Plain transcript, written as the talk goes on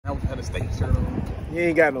a state shirt on. You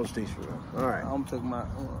ain't got no state shirt on. All right. I'm took my.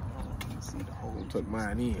 See the whole. Took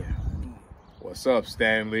mine in. What's up,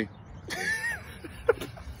 Stanley?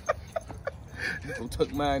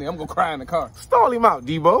 Took mine in. I'm gonna cry in the car. Stall him out,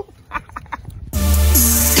 Debo.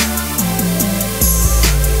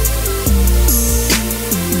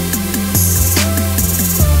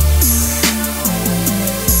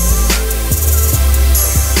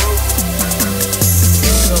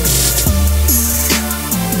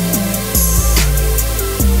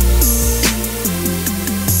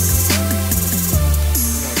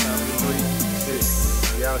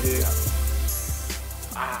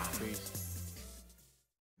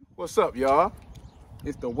 What's up, y'all?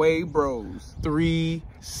 It's the Wave Bros.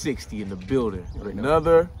 360 in the building with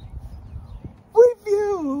another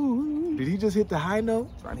review. Did he just hit the high note?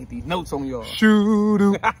 Trying to hit these notes on y'all.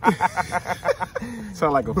 Shoot.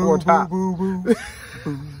 Sound like a four top.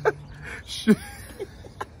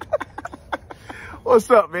 What's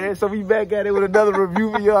up, man? So we back at it with another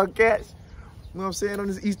review for y'all cats. You know what I'm saying? On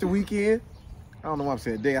this Easter weekend. I don't know what I'm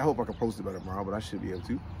saying today. I hope I can post it by tomorrow, but I should be able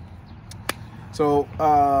to. So,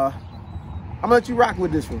 I'm gonna let you rock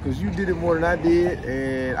with this one because you did it more than I did,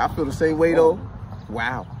 and I feel the same way though.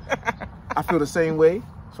 Wow. I feel the same way.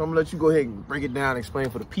 So I'm gonna let you go ahead and break it down and explain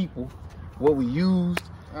for the people what we used,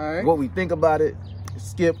 what we think about it,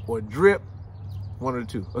 skip or drip, one of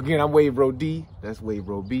the two. Again, I'm Wave Bro D, that's Wave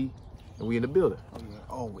Bro B, and we in the building. Oh, yeah,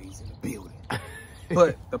 always in the building.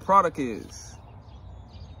 But the product is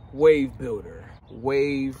Wave Builder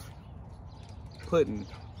Wave Puddin.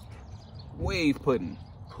 Wave Puddin.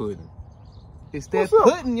 Puddin. It's that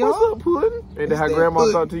puddin', y'all. What's up, puddin'? Ain't that how grandma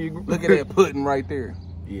talk to you? Look at that puddin' right there.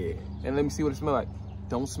 Yeah. And let me see what it smell like.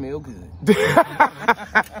 Don't smell good.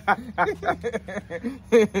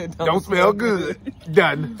 Don't smell good.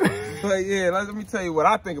 Done. But yeah, let me tell you what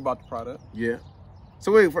I think about the product. Yeah.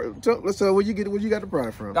 So wait, let's where you got the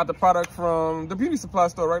product from? Got the product from the beauty supply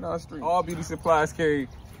store right down the street. All beauty supplies carry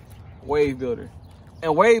Wave Builder.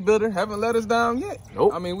 And Wave Builder haven't let us down yet.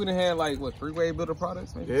 Nope. I mean, we done had like, what, 3 Wave Builder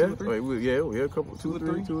products? Maybe yeah. 2 or 3? Wait, yeah, we had a couple, two or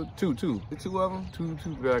three. Two. The 2 of them? Two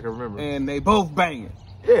that I can remember. And they both banging.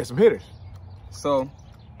 Yeah, some hitters. So,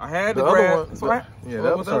 I had the to other grab.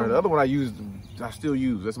 One, the other one I still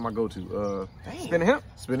use. That's my go-to. Spinning hemp?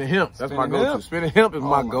 Spinning hemp. That's my go-to. Spinning hemp is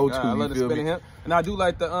my go-to. I love the spinning hemp. And I do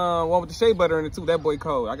like the one with the shea butter in it too. That boy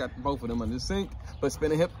cold. I got both of them under the sink. But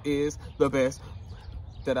spinning hemp is the best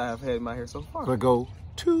that I have had in my hair so far.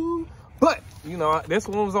 Go-to. But, you know, this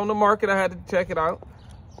one was on the market. I had to check it out.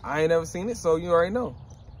 I ain't never seen it, so you already know.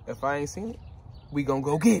 If I ain't seen it, we gonna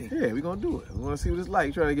go get it. Yeah, we gonna do it. We wanna see what it's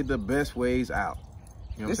like. Try to get the best ways out.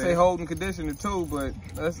 You know this ain't holding conditioner too, but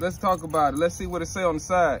let's talk about it. Let's see what it say on the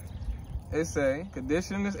side. It say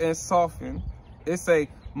condition and soften. It say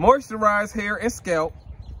moisturize hair and scalp.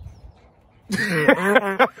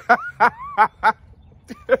 I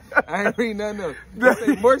ain't reading nothing else. It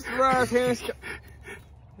say moisturize hair and scalp.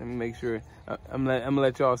 Let me make sure. I'm gonna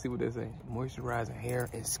let y'all see what they say. Moisturizing hair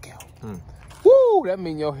and scalp. Woo! That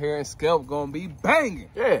mean your hair and scalp gonna be banging.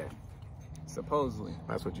 Yeah. Supposedly.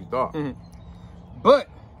 That's what you thought. But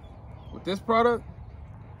with this product,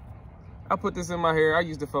 I put this in my hair. I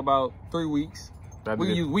used it for about 3 weeks.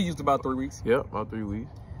 We used about 3 weeks. Yep, about 3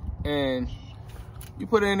 weeks. And you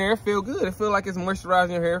put it in there, it feel good. It feel like it's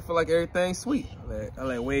moisturizing your hair. It feel like everything's sweet. I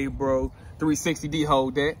let Wave Bro 360D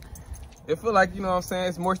hold that. It feel like, you know what I'm saying,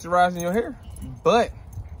 it's moisturizing your hair. But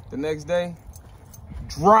the next day,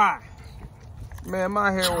 dry. Man,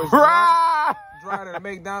 my hair was dry. Drier than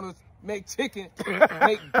McDonald's make chicken,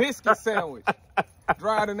 make biscuit sandwich.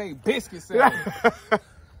 Drier than a biscuit sandwich.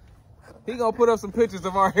 He gonna put up some pictures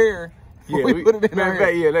of our hair. Yeah, we put it in our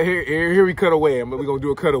hair. Yeah, here we cut away. We're gonna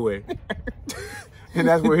do a cutaway. And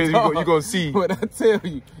that's where you're gonna see. But I tell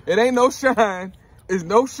you, it ain't no shine. There's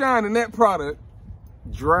no shine in that product.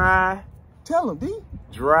 Dry. Tell him, D.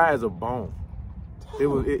 Dry as a bone.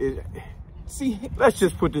 See, let's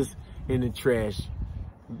just put this in the trash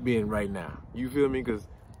bin right now. You feel me? Because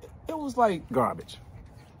it was like garbage.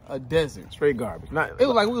 A desert. Straight garbage. It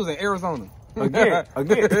was like we was in Arizona.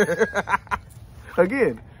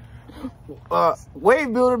 Again.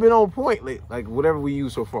 Wave Builder been on point like whatever we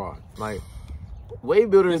use so far. Like Wave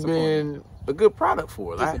Builder has been a good product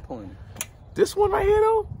for us. Disappointing. This one right here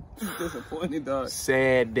though. Disappointed, dog.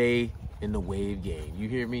 Sad day in the wave game. You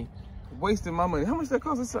hear me? Wasting my money. How much that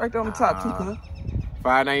cost? It's right there on the top, too, cuz.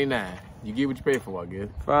 $5.99. You get what you pay for, I guess.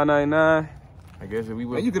 $5.99. I guess if we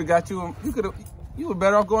would. You could have got you were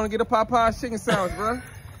better off going to get a Popeye's chicken sandwich, bro.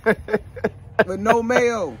 With no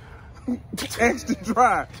mayo. Extra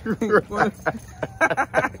dry.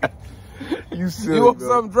 You silly, you want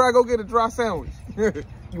something dry? Go get a dry sandwich.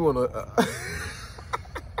 You wanna?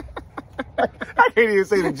 I can't even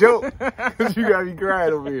say the joke because you got me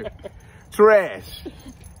crying over here. Trash.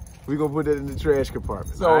 We gonna put that in the trash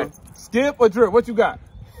compartment. So right? Skip or drip? What you got?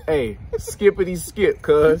 Hey, skippity skip,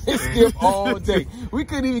 cuz. Skip all day. We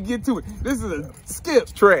couldn't even get to it. This is a skip.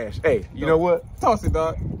 It's trash. Hey, you know what? Toss it,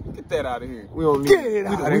 dog. Get that out of here. We don't need Get it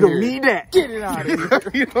out of here. We don't need that. Get it out of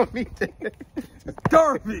here. You don't need that.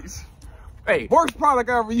 Garbage. Hey. Worst product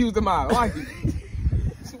I ever used in my life.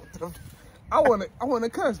 I wanna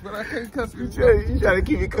cuss, but I can't cuss. You try to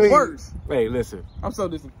keep it clean. Worse. Hey, listen. I'm so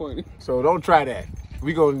disappointed. So don't try that.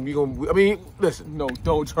 We gonna, I mean, listen. No,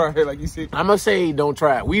 don't try it like you said. I'm gonna say don't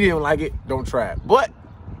try it. We didn't like it, don't try it. But,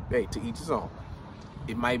 hey, to each his own.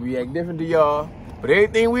 It might react different to y'all, but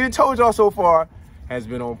everything we done told y'all so far has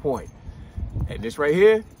been on point. And this right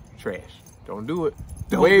here, trash. Don't do it.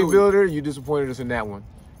 Wave Builder, you disappointed us in that one.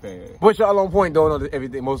 Bad. But y'all on point though on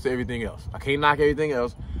everything, most of everything else. I can't knock everything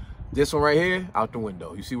else. This one right here, out the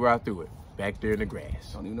window. You see where I threw it? Back there in the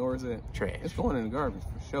grass. Don't even know where it's at. Trash. It's going in the garbage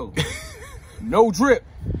for sure. No drip.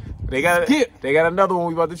 They got another one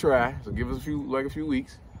we about to try. So give us a few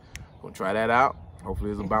weeks. We'll try that out.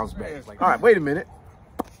 Hopefully it's a bounce back. All right, wait a minute.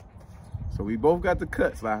 So we both got the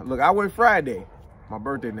cuts. Look, I went Friday. My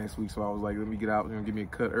birthday next week, so I was like, let me get out and give me a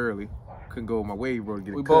cut early. Couldn't go with my wave bro to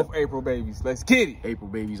get a cut. We both April babies. Let's get it. April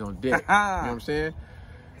babies on deck. You know what I'm saying?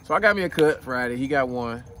 So I got me a cut Friday. He got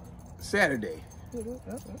one Saturday.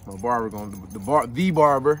 My barber the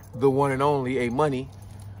barber, the one and only, A Money.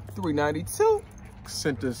 $392.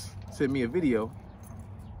 Sent me a video.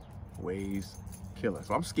 Waves killer.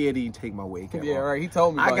 So I'm scared to even take my wave cap Yeah, off. right. He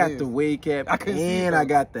told me I about got his. the wave cap and I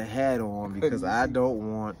got the hat on because I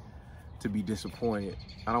don't want to be disappointed.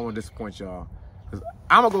 I don't want to disappoint y'all. Cause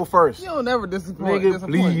I'm gonna go first. You don't never disappoint. Nigga,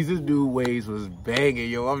 please, this dude Waves was banging,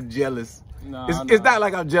 yo. I'm jealous. Nah, it's not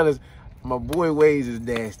like I'm jealous. My boy Waves is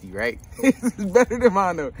nasty, right? It's better than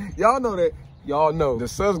mine though. Y'all know that. Y'all know the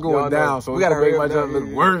sun's going down, so we gotta make my job look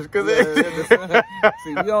worse. Cause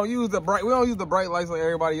see, we don't use the bright lights like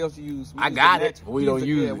everybody else use. I got it. We don't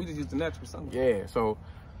use it. Yeah, we just use the natural sun. Yeah, so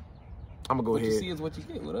I'm gonna go ahead. What you see is what you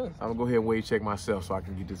get with us. I'm gonna go ahead and wave check myself so I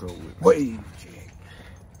can get this over with. Wave check.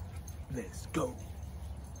 Let's go.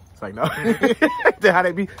 It's like, no. How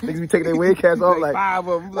they be? Niggas be taking their wave caps off like 5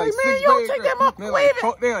 of them. Like man, you don't take that off.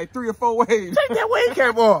 They're like 3 or 4 waves. Take that wave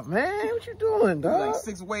cap off, man. What you doing, dog? Like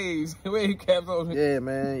 6 waves. Wave caps on. Yeah,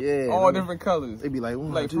 man. Yeah. All different colors. They be like,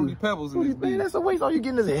 Fruity Pebbles. Man, that's a waste. All you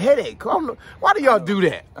getting is a headache. Why do y'all do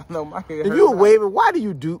that? I know my head. If you're a waver, why do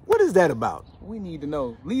you do? What is that about? We need to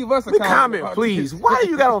know. Leave us a comment, please. Why do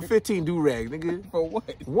you got on 15 do-rags, nigga? For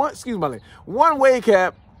what? Excuse my language. One wave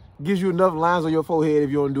cap gives you enough lines on your forehead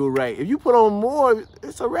if you don't do it right. If you put on more,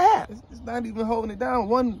 it's a wrap. It's not even holding it down.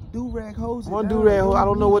 One do-rag holds it down. One do-rag, I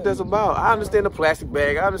don't know what that's about. I understand the plastic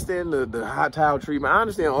bag. I understand the hot towel treatment. I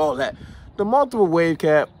understand all that. The multiple wave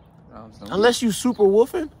cap, unless you super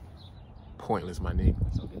woofing, pointless, my nigga.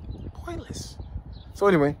 Pointless. So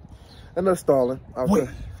anyway, enough stalling.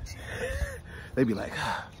 They be like,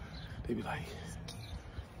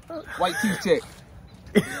 white teeth check.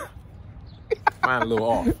 Mine a little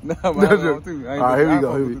off. Nah, mine off too. All right, here we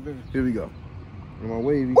go. Here we go. In my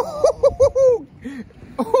wavy. In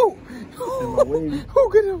my wavy.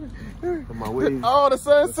 In my wavy. Oh, the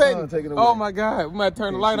sun's setting. Oh my God, we might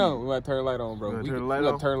turn the light on. We might turn the light on, bro. We turn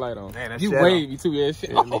the light on. Man, you wavy too, yeah.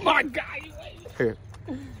 Shit. Oh my God, you wavy. Here.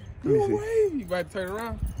 You wavy. You about to turn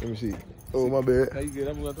around? Let me see. Oh my bad. How you get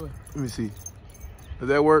up and go through? Let me see. Does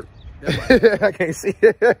that work? I can't see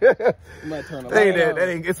it. That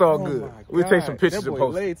ain't. It's all good. We'll take some pictures and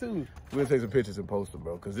post them. We'll take some pictures and post them,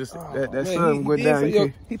 bro. Cause this that sun went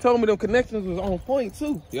down. He told me them connections was on point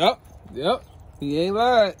too. Yep. He ain't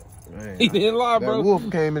lied. Man, he didn't lie, bro. That wolf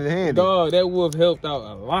came in handy. Dog, that wolf helped out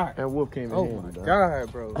a lot. That wolf came in handy. Oh my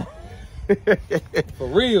God, bro. For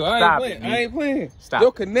real, I ain't playing. Stop.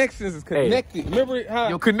 Your connections is connected. Hey. Remember how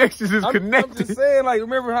your connections is connected? I'm just saying, like,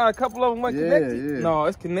 remember how a couple of them weren't connected? Yeah. No,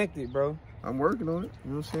 it's connected, bro. I'm working on it.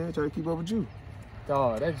 You know what I'm saying? Trying to keep up with you.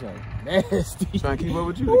 Dog, that joint nasty. Trying to keep up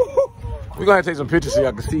with you. We're gonna have to take some pictures so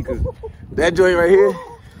y'all can see, cause that joint right here.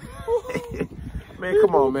 Man,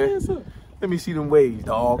 come on, man. Let me see them waves,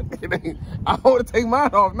 dog. I want to take mine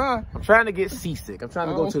off now. I'm trying to get seasick. I'm trying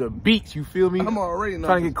to go to the beach. You feel me? I'm already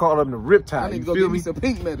trying to get caught up in the riptide. I need to go get me some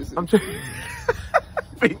pink medicine. I'm trying.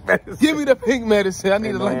 Pink medicine. Give me the pink medicine. I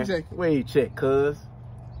need a life jacket. Wave check, cuz.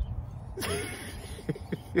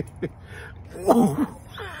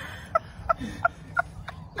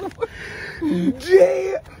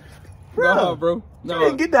 Yeah. Nah, bro. You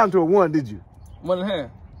didn't get down to a 1, did you? 1.5.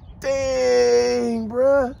 Dang,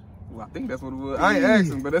 bruh. Well, I think that's what it was. I ain't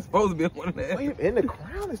asking, but that's supposed to be one of the. And the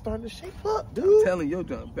crown is starting to shape up, dude. I'm telling you, your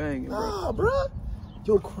junk banging, bro. Nah, bro.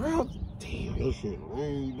 Your crown, damn, your shit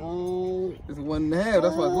laid, dude. It's 1.5.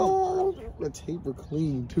 That's why it's low. The taper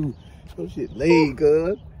clean too. Your shit laid,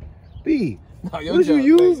 cuz. B, No, your what you junk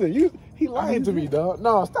using? He lying to me, dog.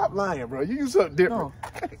 No, stop lying, bro. You use something different.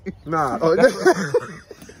 No. Nah. Oh,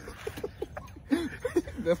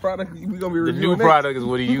 That product we gonna be The reviewing. new product is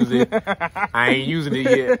what he using. I ain't using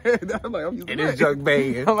it yet. I'm like, I'm using And that. it's junk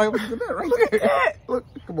banging. I'm like, I'm using that right there. Look,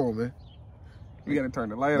 come on, man. We gotta turn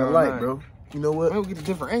the light The on. light, now. bro. You know what? Maybe we get a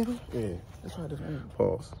different angle. Yeah. Let's try a different angle.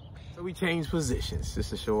 Pause. So we changed positions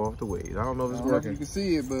just to show off the waves. I don't know if it's I don't know if you working. can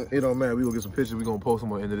see it, but It don't matter. We gonna get some pictures. We gonna post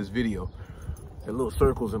them on the end of this video. There little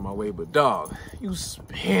circles in my way, but dog, you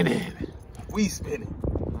spinning. we spinning.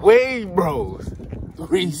 Wave Bros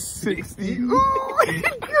 360. Ooh,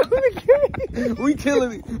 We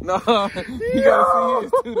killing it. No, you gotta see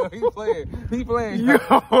his too though. He playing. Yo.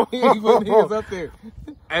 He putting his up there.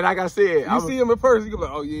 And like I said, You see him in person, you go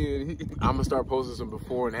like, oh yeah. I'm gonna start posting some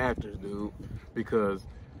before and afters, dude, because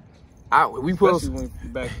we Especially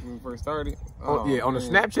post back when we first started. on the man.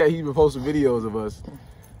 Snapchat. He's been posting videos of us,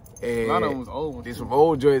 and A lot of them was old ones. There's some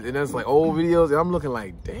old joints, and that's like old videos. And I'm looking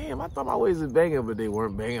like, damn, I thought my waves was banging, but they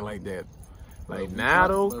weren't banging like that. Like now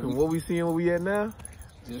though, and what we seeing, what we at now,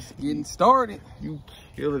 Just getting started. you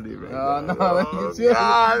killing it, right? No, Oh, you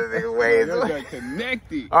God, this nigga waves. Y'all got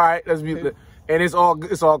connected. All right, let's be. And it's all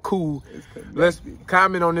cool. It's connected. Let's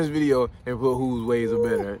comment on this video and put whose waves are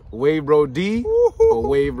better, Wave Bro D or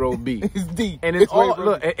Wave Bro B. It's deep. And it's all Wave Bro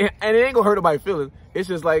look, and it ain't gonna hurt nobody's feelings. It's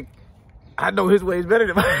just like I know his waves better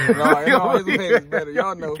than mine. No, his way is better.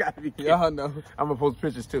 Y'all know. Y'all know. I'm gonna post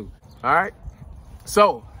pictures too. All right.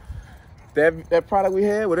 So that product we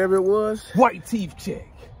had, whatever it was, White teeth check.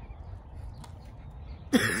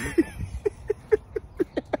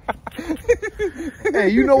 Hey,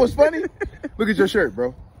 you know what's funny? Look at your shirt,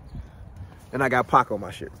 bro. And I got Pac on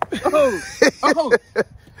my shirt. Oh.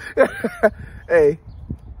 Hey,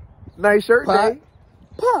 nice shirt, Pac. day.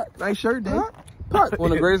 Pac. Nice shirt, day. Pac.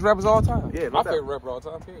 One of the greatest rappers of all time. Yeah, no my doubt. favorite rapper of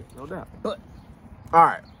all time, period. no doubt. But All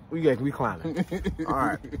right, we climbing. All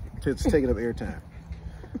right, it's taking up airtime.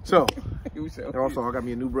 So, we shall. also I got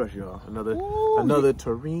me a new brush, y'all. Ooh, Another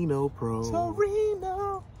Torino Pro.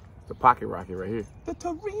 Torino. The pocket rocket right here. The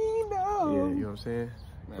Torino. Yeah, you know what I'm saying?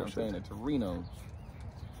 Man, I'm saying the Torino.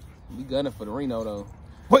 We gunning for the Reno though.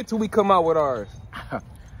 Wait till we come out with ours.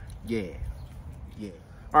 Yeah.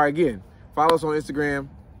 All right, again, follow us on Instagram,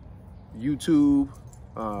 YouTube,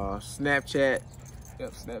 Snapchat,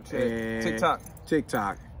 Yep, Snapchat, and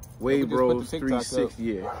TikTok. Wave just put the Bros TikTok 360.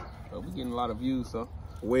 Yeah. But we getting a lot of views, so.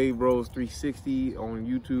 Wave Bros 360 on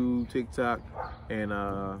YouTube, TikTok, and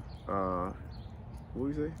what do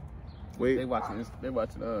you say? They watching this. They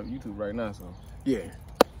watching YouTube right now, so. Yeah.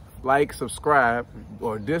 Like, subscribe,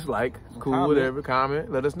 or dislike, cool, Comment. whatever, comment,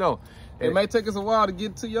 let us know. It may take us a while to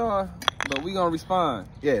get to y'all, but we gonna respond.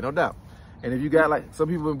 Yeah, no doubt. And if you got like, some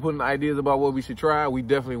people have been putting ideas about what we should try, we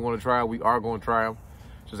definitely want to try. We are going to try them.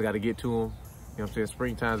 Just got to get to them. You know what I'm saying?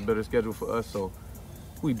 Springtime's better schedule for us, so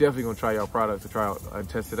we definitely going to try y'all product to try out and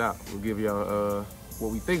test it out. We'll give y'all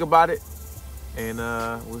what we think about it, and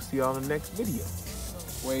we'll see y'all in the next video.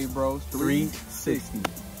 Wave Bros 360.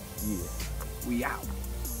 Yeah. We out.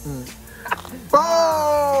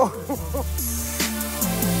 Oh!